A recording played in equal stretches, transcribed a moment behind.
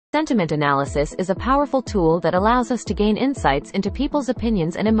Sentiment analysis is a powerful tool that allows us to gain insights into people's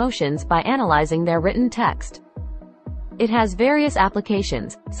opinions and emotions by analyzing their written text. It has various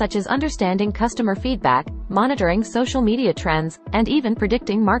applications, such as understanding customer feedback, monitoring social media trends, and even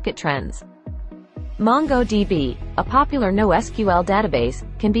predicting market trends. MongoDB, a popular NoSQL database,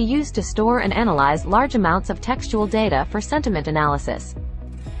 can be used to store and analyze large amounts of textual data for sentiment analysis.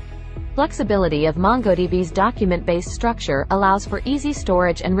 Flexibility of MongoDB's document-based structure allows for easy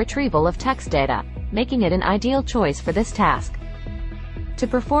storage and retrieval of text data, making it an ideal choice for this task. To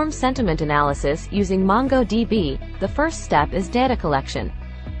perform sentiment analysis using MongoDB, the first step is data collection.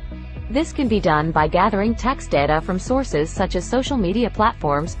 This can be done by gathering text data from sources such as social media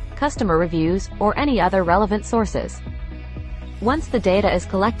platforms, customer reviews, or any other relevant sources. Once the data is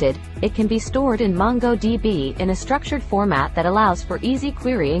collected, it can be stored in MongoDB in a structured format that allows for easy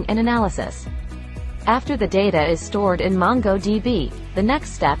querying and analysis. After the data is stored in MongoDB, the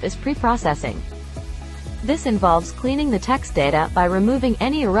next step is preprocessing. This involves cleaning the text data by removing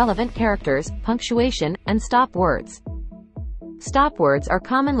any irrelevant characters, punctuation, and stop words. Stop words are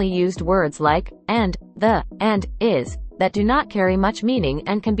commonly used words like and, the, and, is, that do not carry much meaning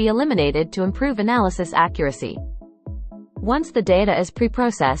and can be eliminated to improve analysis accuracy. Once the data is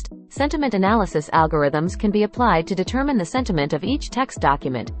preprocessed, sentiment analysis algorithms can be applied to determine the sentiment of each text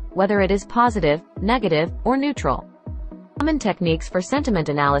document, whether it is positive, negative, or neutral. Common techniques for sentiment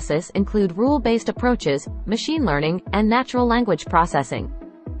analysis include rule-based approaches, machine learning, and natural language processing.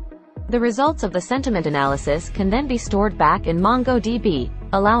 The results of the sentiment analysis can then be stored back in MongoDB,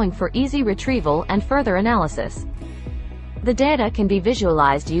 allowing for easy retrieval and further analysis. The data can be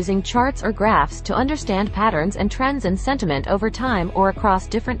visualized using charts or graphs to understand patterns and trends in sentiment over time or across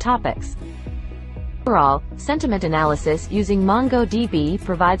different topics. Overall, sentiment analysis using MongoDB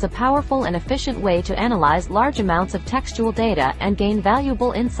provides a powerful and efficient way to analyze large amounts of textual data and gain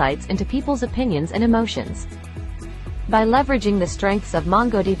valuable insights into people's opinions and emotions. By leveraging the strengths of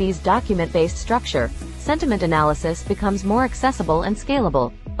MongoDB's document-based structure, sentiment analysis becomes more accessible and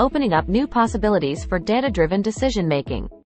scalable, opening up new possibilities for data-driven decision-making.